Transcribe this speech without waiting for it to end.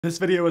This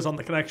video is on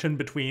the connection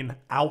between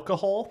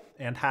alcohol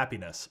and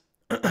happiness.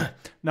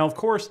 Now, of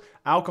course,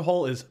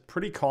 alcohol is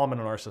pretty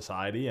common in our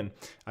society, and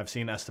I've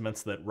seen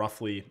estimates that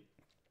roughly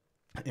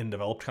in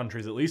developed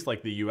countries, at least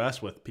like the US,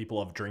 with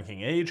people of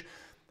drinking age,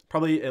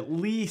 probably at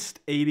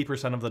least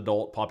 80% of the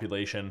adult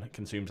population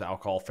consumes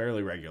alcohol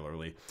fairly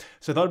regularly.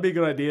 So I thought it'd be a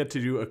good idea to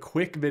do a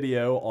quick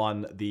video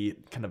on the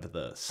kind of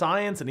the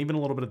science and even a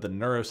little bit of the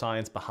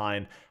neuroscience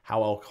behind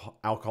how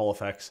alcohol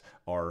affects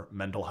our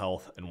mental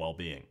health and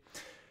well-being.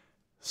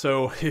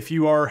 So if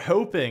you are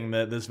hoping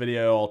that this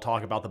video will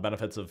talk about the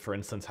benefits of, for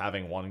instance,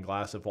 having 1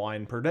 glass of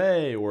wine per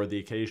day or the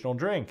occasional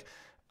drink,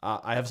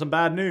 I have some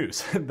bad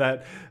news.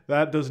 that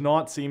does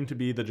not seem to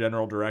be the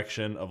general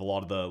direction of a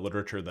lot of the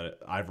literature that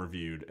I've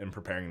reviewed in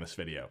preparing this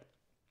video.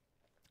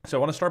 So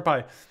I want to start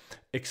by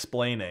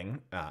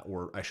explaining,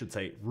 or I should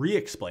say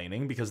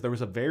re-explaining, because there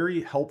was a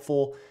very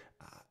helpful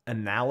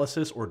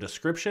analysis or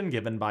description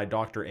given by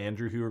Dr.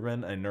 Andrew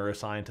Huberman, a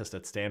neuroscientist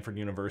at Stanford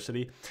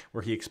University,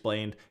 where he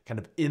explained kind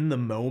of in the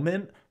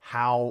moment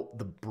how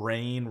the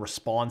brain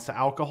responds to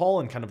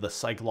alcohol and kind of the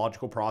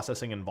psychological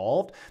processing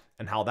involved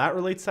and how that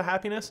relates to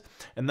happiness.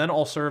 And then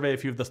I'll survey a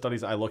few of the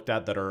studies I looked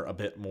at that are a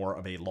bit more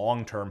of a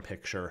long-term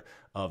picture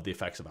of the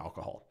effects of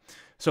alcohol.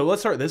 So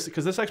let's start this,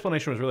 because this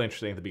explanation was really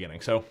interesting at the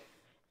beginning. So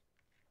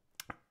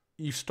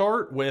you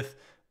start with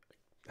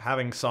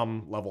having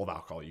some level of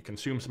alcohol. You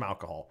consume some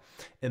alcohol.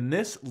 And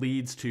this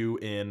leads to,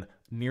 in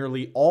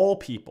nearly all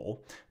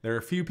people, there are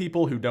a few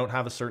people who don't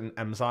have a certain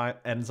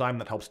enzyme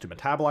that helps to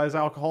metabolize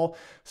alcohol.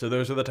 So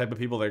those are the type of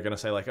people that are going to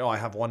say like, oh, I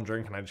have 1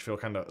 drink and I just feel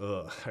kind of,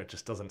 ugh, it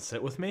just doesn't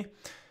sit with me.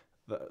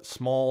 The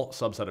small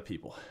subset of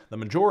people. The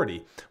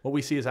majority, what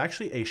we see is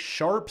actually a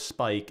sharp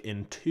spike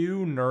in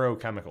 2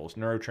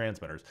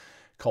 neurotransmitters,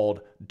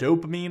 called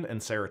dopamine and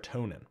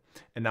serotonin.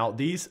 And now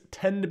these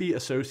tend to be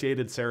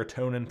associated,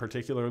 serotonin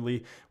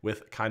particularly,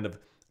 with kind of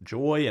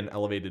joy and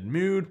elevated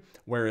mood,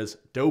 whereas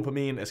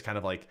dopamine is kind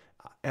of like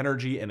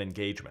energy and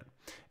engagement.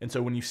 And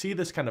so when you see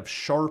this kind of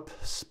sharp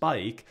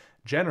spike,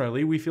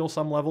 generally we feel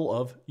some level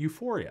of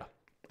euphoria.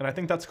 And I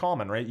think that's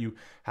common, right? You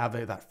have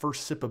that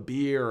first sip of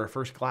beer or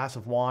first glass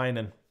of wine,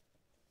 and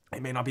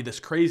it may not be this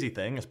crazy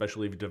thing,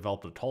 especially if you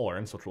developed a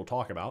tolerance, which we'll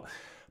talk about,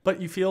 but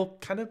you feel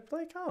kind of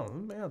like, oh,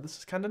 man, this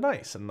is kind of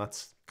nice. And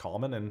that's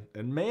common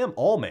in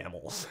all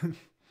mammals.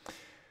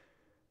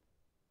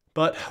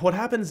 But what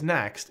happens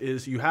next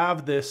is you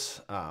have this,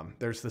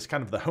 there's this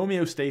kind of the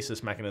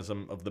homeostasis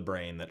mechanism of the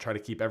brain that try to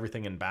keep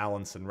everything in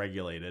balance and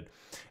regulated.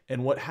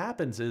 And what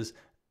happens is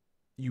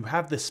you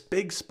have this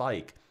big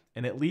spike,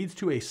 and it leads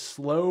to a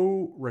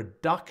slow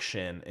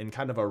reduction in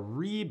kind of a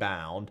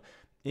rebound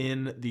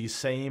in these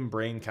same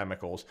brain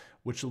chemicals,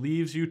 which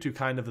leaves you to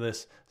kind of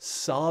this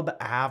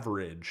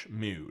sub-average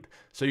mood.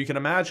 So you can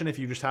imagine if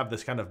you just have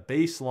this kind of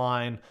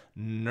baseline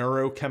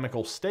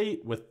neurochemical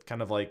state with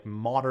kind of like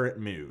moderate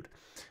mood,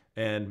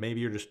 and maybe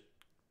you're just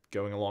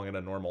going along at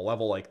a normal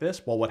level like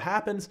this. Well, what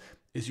happens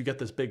is you get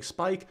this big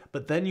spike,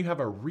 but then you have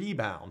a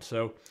rebound.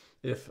 So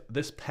if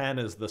this pen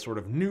is the sort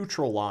of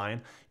neutral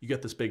line, you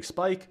get this big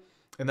spike,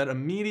 and then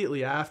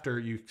immediately after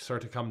you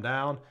start to come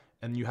down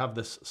and you have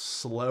this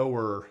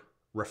slower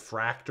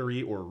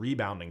refractory or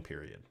rebounding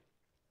period.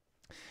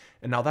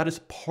 And now that is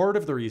part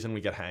of the reason we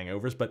get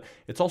hangovers, but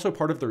it's also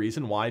part of the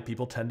reason why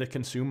people tend to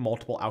consume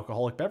multiple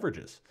alcoholic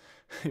beverages.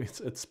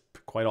 It's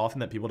quite often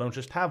that people don't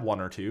just have 1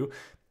 or 2.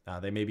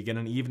 They may begin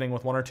an evening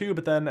with 1 or 2,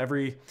 but then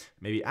every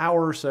maybe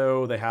hour or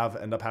so, they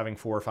end up having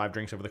 4 or 5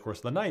 drinks over the course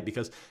of the night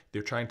because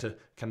they're trying to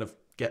kind of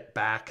get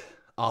back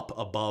up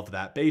above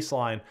that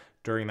baseline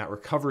during that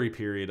recovery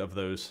period of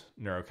those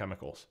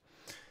neurochemicals.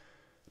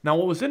 Now,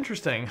 what was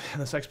interesting in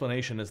this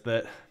explanation is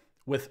that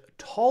with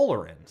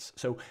tolerance,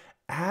 so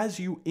as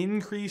you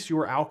increase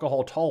your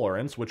alcohol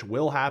tolerance, which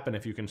will happen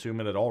if you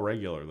consume it at all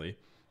regularly,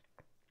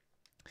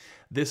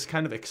 this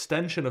kind of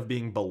extension of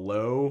being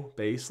below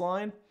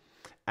baseline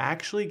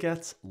actually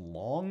gets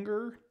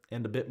longer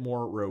and a bit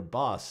more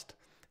robust.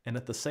 And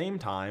at the same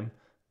time,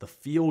 the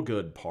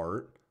feel-good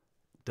part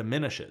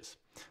diminishes.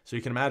 So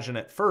you can imagine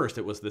at first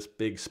it was this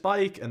big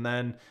spike and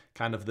then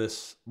kind of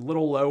this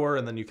little lower,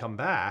 and then you come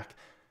back.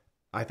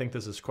 I think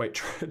this is quite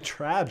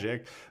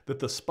tragic that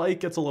the spike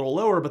gets a little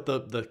lower, but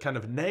the kind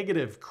of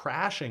negative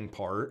crashing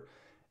part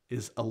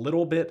is a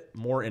little bit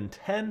more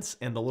intense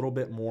and a little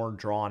bit more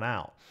drawn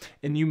out.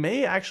 And you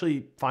may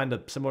actually find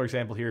a similar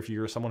example here if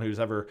you're someone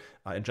who's ever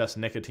ingested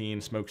nicotine,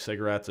 smoked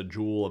cigarettes, a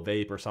Juul, a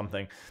vape, or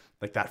something.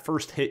 Like that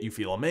first hit, you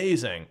feel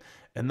amazing.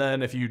 And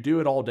then if you do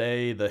it all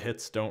day, the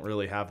hits don't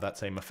really have that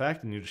same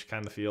effect and you just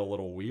kind of feel a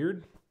little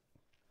weird.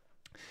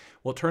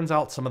 Well, it turns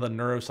out some of the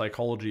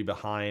neuropsychology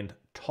behind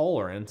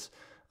tolerance,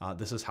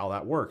 this is how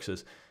that works,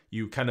 is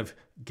you kind of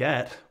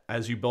get,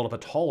 as you build up a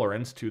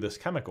tolerance to this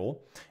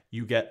chemical,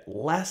 you get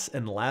less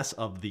and less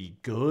of the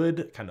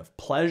good kind of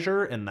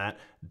pleasure in that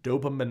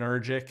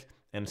dopaminergic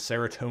and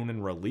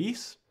serotonin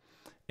release,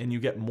 and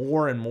you get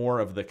more and more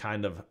of the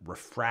kind of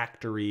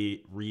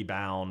refractory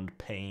rebound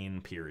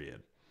pain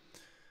period.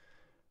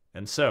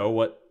 And so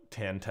what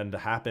can tend to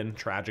happen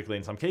tragically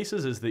in some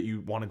cases is that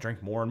you want to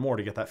drink more and more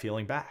to get that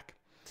feeling back.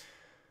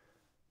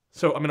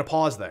 So I'm going to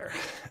pause there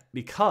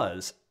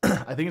because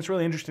I think it's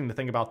really interesting to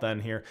think about then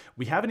here.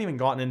 We haven't even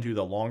gotten into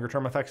the longer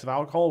term effects of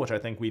alcohol, which I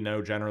think we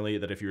know generally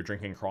that if you're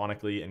drinking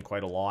chronically and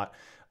quite a lot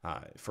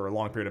for a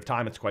long period of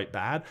time, it's quite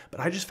bad.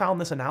 But I just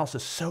found this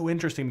analysis so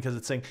interesting because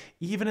it's saying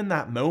even in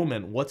that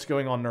moment, what's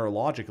going on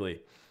neurologically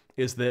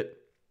is that,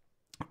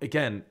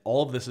 again,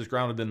 all of this is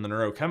grounded in the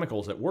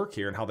neurochemicals at work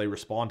here and how they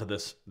respond to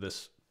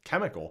this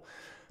chemical,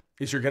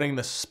 is you're getting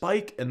this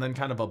spike and then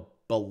kind of a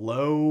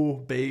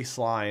below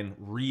baseline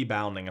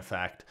rebounding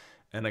effect.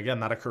 And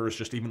again, that occurs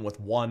just even with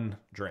one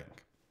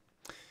drink.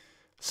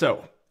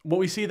 So what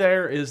we see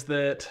there is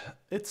that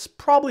it's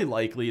probably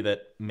likely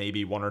that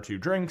maybe 1 or 2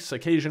 drinks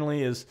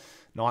occasionally is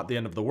not the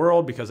end of the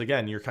world, because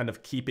again, you're kind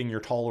of keeping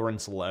your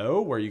tolerance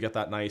low where you get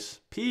that nice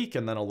peak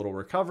and then a little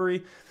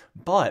recovery.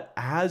 But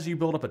as you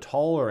build up a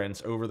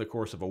tolerance over the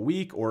course of a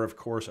week, or of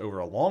course over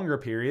a longer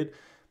period,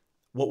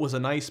 what was a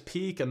nice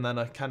peak and then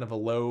a kind of a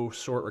low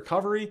short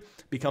recovery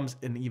becomes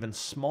an even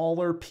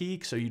smaller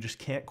peak. So you just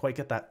can't quite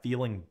get that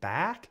feeling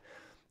back,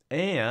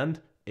 and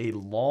a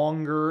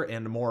longer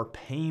and more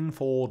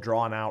painful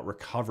drawn out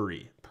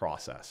recovery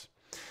process.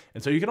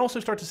 And so you can also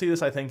start to see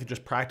this, I think, in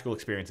just practical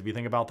experience. If you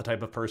think about the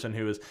type of person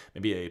who is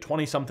maybe a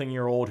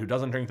 20-something-year-old who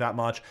doesn't drink that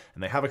much,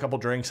 and they have a couple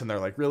drinks and they're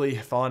like really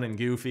fun and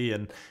goofy,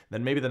 and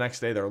then maybe the next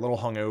day they're a little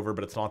hungover,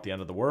 but it's not the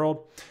end of the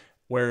world.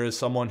 Whereas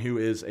someone who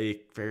is a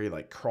very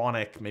like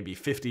chronic, maybe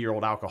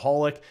 50-year-old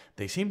alcoholic,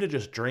 they seem to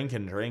just drink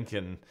and drink,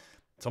 and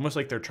it's almost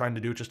like they're trying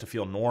to do it just to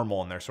feel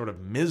normal, and they're sort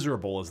of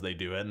miserable as they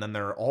do it, and then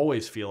they're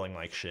always feeling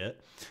like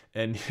shit.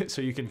 And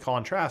so you can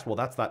contrast, well,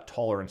 that's that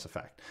tolerance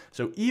effect.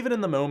 So even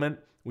in the moment,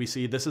 we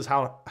see this is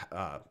how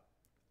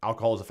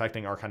alcohol is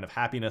affecting our kind of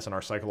happiness and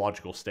our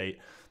psychological state.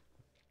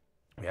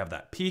 We have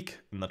that peak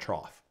and the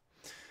trough.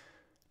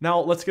 Now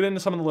let's get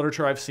into some of the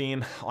literature I've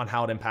seen on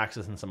how it impacts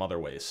us in some other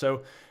ways.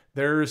 So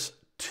there's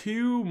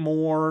 2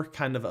 more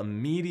kind of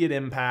immediate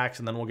impacts,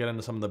 and then we'll get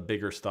into some of the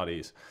bigger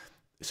studies.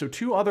 So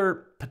 2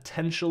 other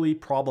potentially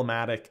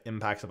problematic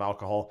impacts of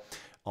alcohol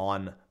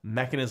on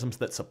mechanisms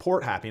that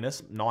support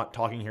happiness, not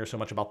talking here so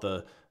much about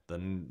the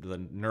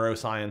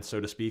neuroscience, so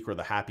to speak, or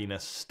the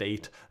happiness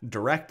state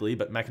directly,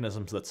 but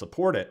mechanisms that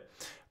support it,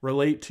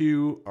 relate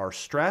to our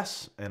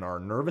stress and our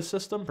nervous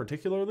system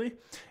particularly,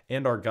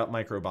 and our gut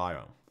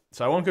microbiome.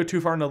 So I won't go too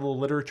far into the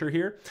literature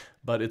here,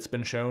 but it's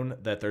been shown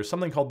that there's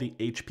something called the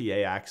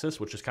HPA axis,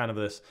 which is kind of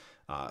this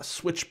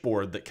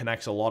switchboard that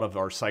connects a lot of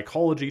our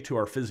psychology to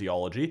our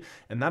physiology,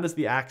 and that is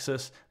the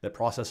axis that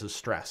processes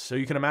stress. So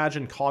you can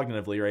imagine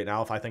cognitively right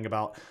now, if I think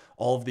about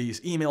all of these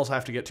emails I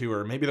have to get to,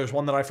 or maybe there's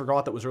one that I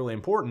forgot that was really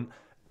important,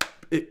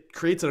 it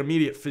creates an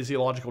immediate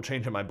physiological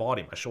change in my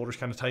body. My shoulders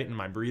kind of tighten,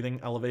 my breathing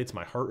elevates,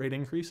 my heart rate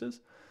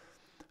increases.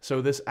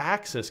 So this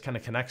axis kind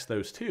of connects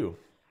those two.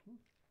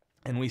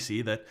 And we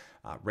see that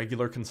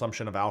regular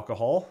consumption of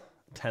alcohol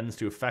tends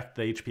to affect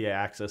the HPA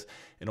axis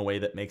in a way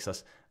that makes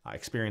us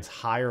experience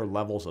higher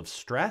levels of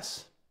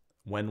stress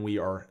when we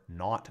are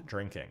not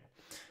drinking.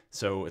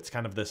 So it's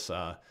kind of this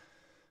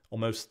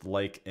almost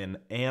like an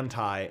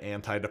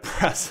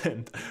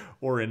antidepressant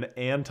or an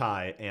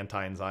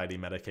anti-anxiety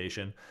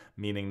medication,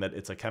 meaning that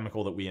it's a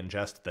chemical that we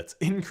ingest that's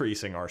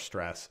increasing our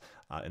stress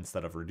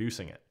instead of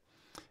reducing it.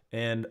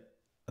 And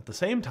at the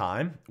same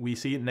time, we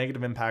see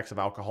negative impacts of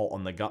alcohol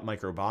on the gut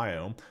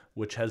microbiome,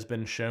 which has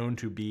been shown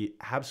to be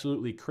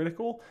absolutely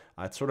critical.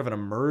 It's sort of an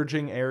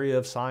emerging area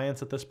of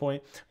science at this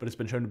point, but it's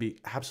been shown to be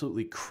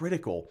absolutely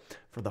critical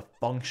for the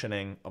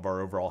functioning of our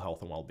overall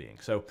health and well-being.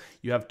 So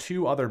you have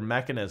 2 other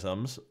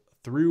mechanisms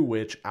through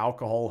which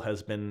alcohol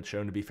has been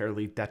shown to be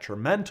fairly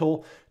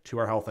detrimental to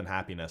our health and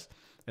happiness.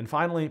 And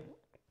finally,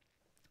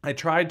 I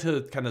tried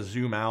to kind of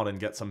zoom out and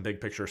get some big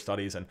picture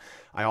studies, and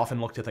I often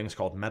look to things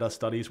called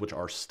meta-studies, which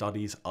are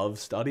studies of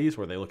studies,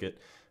 where they look at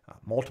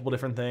multiple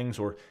different things,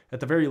 or at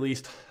the very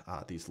least,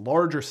 these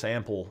larger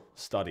sample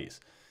studies.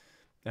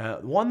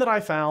 One that I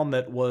found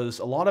that was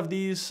a lot of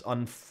these,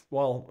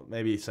 well,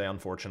 maybe say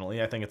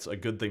unfortunately, I think it's a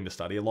good thing to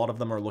study. A lot of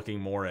them are looking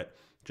more at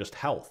just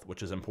health,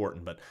 which is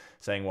important, but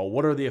saying, well,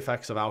 what are the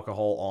effects of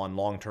alcohol on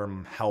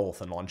long-term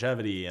health and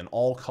longevity and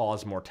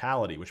all-cause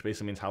mortality, which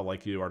basically means how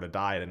likely you are to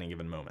die at any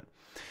given moment.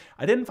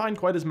 I didn't find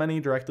quite as many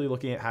directly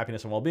looking at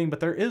happiness and well-being, but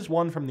there is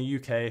one from the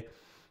UK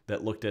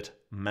that looked at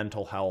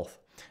mental health,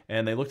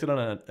 and they looked at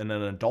it in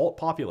an adult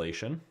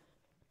population.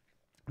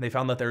 They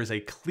found that there is a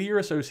clear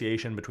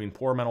association between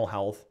poor mental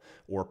health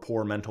or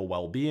poor mental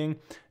well-being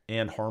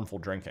and harmful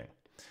drinking.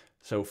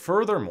 So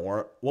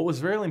furthermore, what was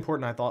very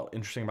important, I thought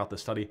interesting about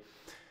this study,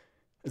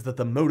 is that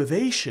the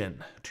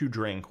motivation to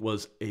drink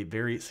was a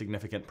very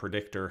significant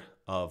predictor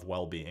of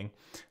well-being,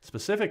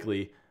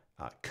 specifically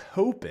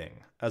coping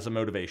as a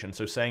motivation.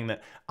 So saying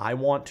that I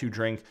want to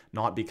drink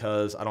not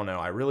because, I don't know,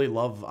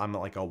 I'm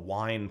like a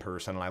wine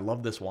person and I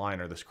love this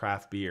wine or this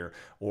craft beer,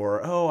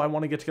 or, oh, I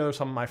want to get together with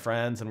some of my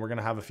friends and we're going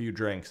to have a few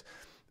drinks.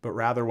 But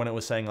rather when it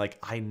was saying like,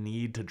 I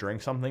need to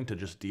drink something to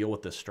just deal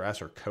with this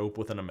stress or cope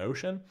with an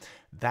emotion,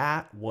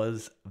 that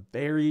was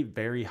very,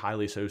 very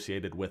highly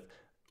associated with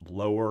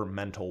lower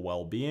mental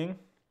well-being.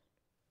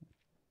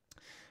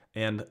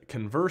 And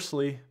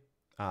conversely,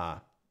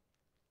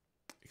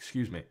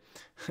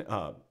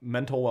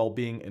 mental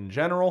well-being in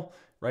general,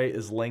 right,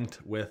 is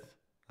linked with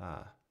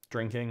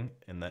drinking,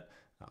 and that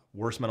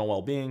worse mental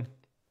well-being,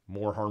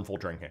 more harmful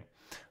drinking.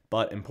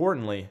 But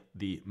importantly,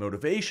 the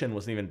motivation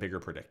was an even bigger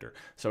predictor.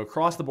 So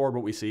across the board,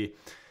 what we see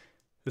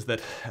is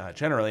that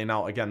generally,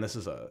 now again, this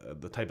is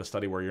the type of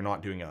study where you're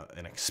not doing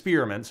an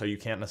experiment, so you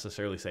can't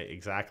necessarily say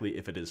exactly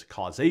if it is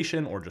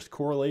causation or just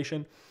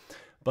correlation,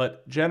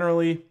 but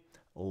generally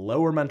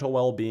lower mental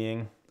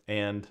well-being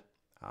and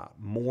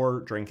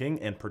more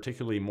drinking, and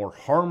particularly more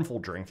harmful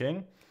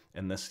drinking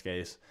in this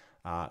case,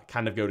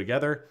 kind of go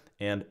together.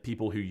 And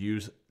people who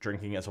use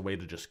drinking as a way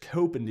to just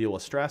cope and deal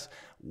with stress,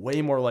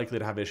 way more likely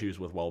to have issues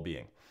with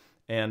well-being.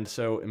 And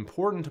so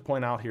important to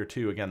point out here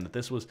too, again, that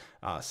this was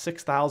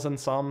 6,000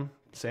 some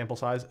sample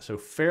size, so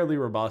fairly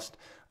robust,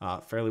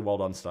 fairly well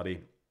done study.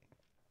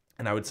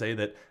 And I would say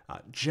that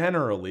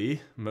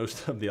generally,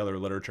 most of the other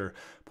literature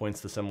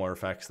points to similar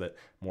effects, that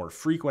more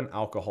frequent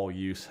alcohol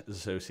use is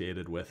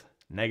associated with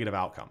negative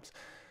outcomes.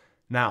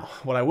 Now,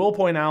 what I will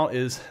point out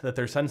is that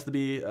there tends to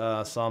be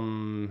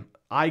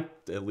I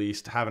at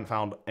least haven't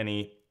found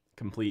any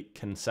complete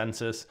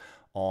consensus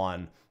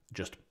on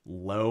just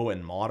low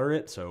and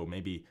moderate. So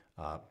maybe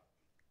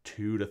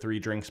 2 to 3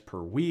 drinks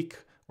per week,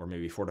 or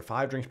maybe 4 to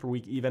 5 drinks per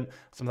week even.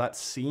 Some of that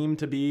seem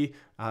to be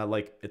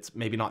like it's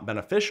maybe not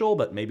beneficial,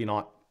 but maybe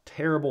not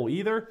terrible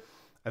either.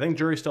 I think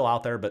jury's still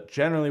out there, but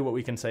generally what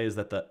we can say is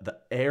that the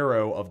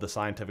arrow of the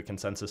scientific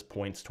consensus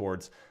points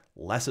towards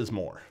less is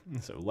more.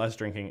 So less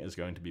drinking is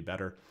going to be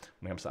better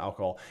when it comes to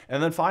alcohol.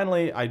 And then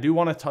finally, I do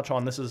want to touch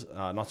on, this is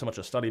not so much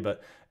a study,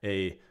 but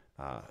a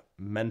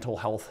mental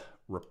health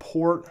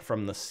report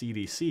from the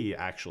CDC,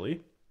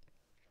 actually,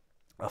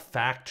 a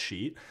fact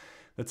sheet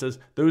that says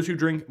those who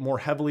drink more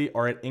heavily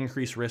are at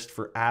increased risk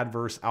for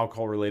adverse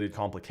alcohol-related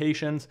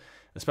complications,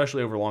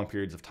 especially over long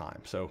periods of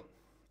time. So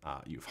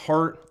you have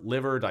heart,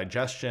 liver,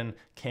 digestion,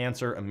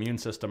 cancer, immune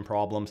system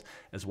problems,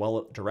 as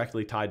well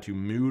directly tied to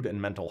mood and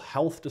mental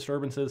health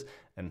disturbances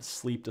and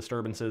sleep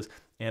disturbances.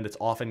 And it's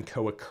often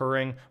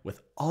co-occurring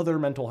with other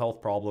mental health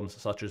problems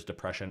such as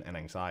depression and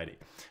anxiety.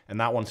 And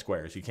that one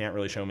squares. You can't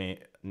really show me,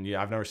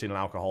 I've never seen an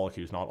alcoholic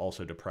who's not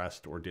also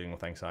depressed or dealing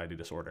with anxiety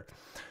disorder.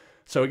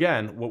 So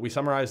again, what we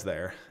summarize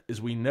there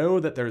is we know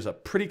that there's a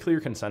pretty clear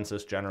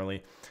consensus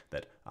generally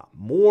that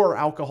more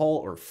alcohol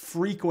or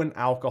frequent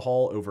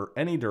alcohol over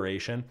any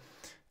duration,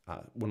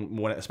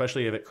 when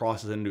especially if it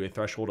crosses into a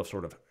threshold of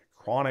sort of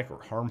chronic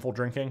or harmful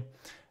drinking,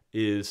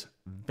 is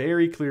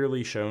very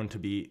clearly shown to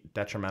be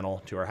detrimental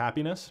to our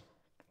happiness.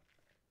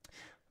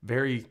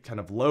 Very kind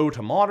of low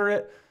to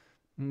moderate,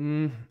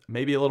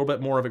 maybe a little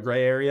bit more of a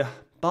gray area,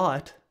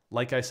 but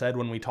like I said,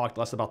 when we talked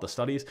less about the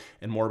studies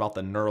and more about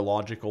the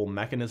neurological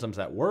mechanisms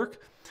at work,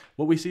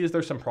 what we see is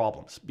there's some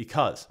problems,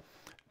 because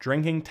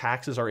drinking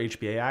taxes our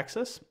HPA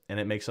axis and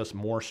it makes us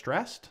more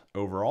stressed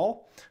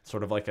overall.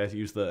 Sort of like I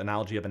use the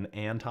analogy of an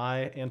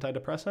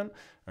antidepressant,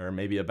 or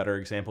maybe a better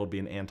example would be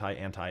an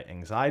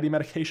anti-anxiety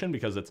medication,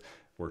 because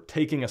we're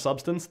taking a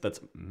substance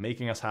that's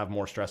making us have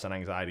more stress and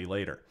anxiety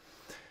later.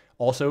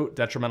 Also,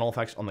 detrimental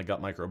effects on the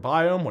gut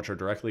microbiome, which are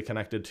directly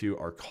connected to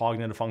our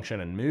cognitive function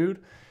and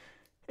mood.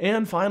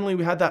 And finally,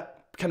 we had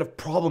that kind of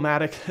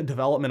problematic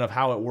development of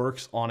how it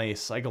works on a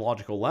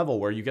psychological level,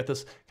 where you get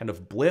this kind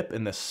of blip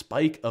in this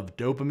spike of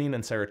dopamine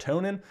and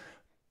serotonin,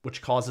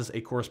 which causes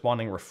a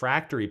corresponding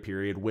refractory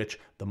period, which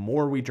the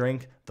more we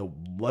drink, the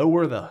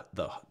lower the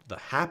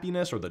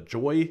happiness or the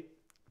joy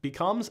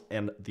becomes,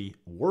 and the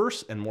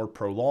worse and more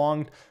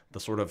prolonged the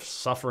sort of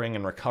suffering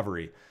and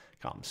recovery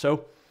comes.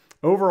 So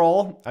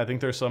overall, I think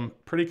there's some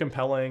pretty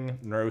compelling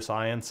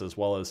neuroscience as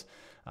well as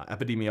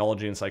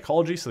epidemiology and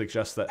psychology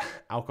suggests that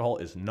alcohol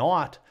is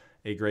not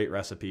a great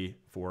recipe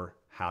for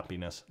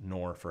happiness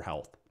nor for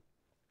health.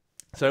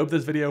 So I hope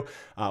this video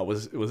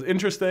was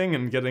interesting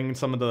and getting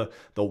some of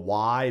the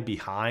why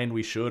behind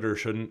we should or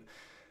shouldn't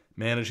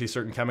manage these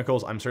certain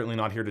chemicals. I'm certainly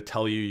not here to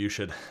tell you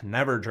should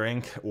never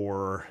drink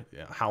or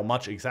how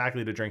much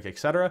exactly to drink,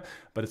 etc.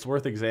 But it's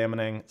worth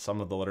examining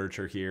some of the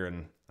literature here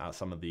and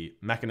some of the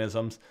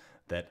mechanisms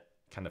that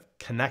kind of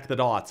connect the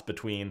dots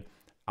between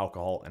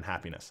alcohol and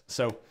happiness.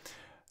 So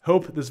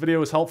hope this video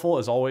was helpful.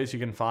 As always, you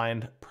can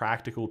find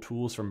practical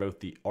tools from both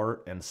the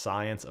art and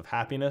science of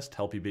happiness to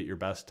help you be at your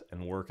best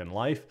in work and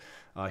life.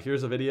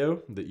 Here's a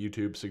video that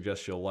YouTube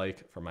suggests you'll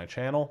like from my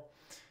channel.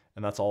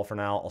 And that's all for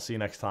now. I'll see you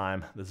next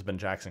time. This has been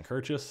Jackson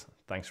Kirchis.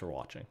 Thanks for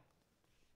watching.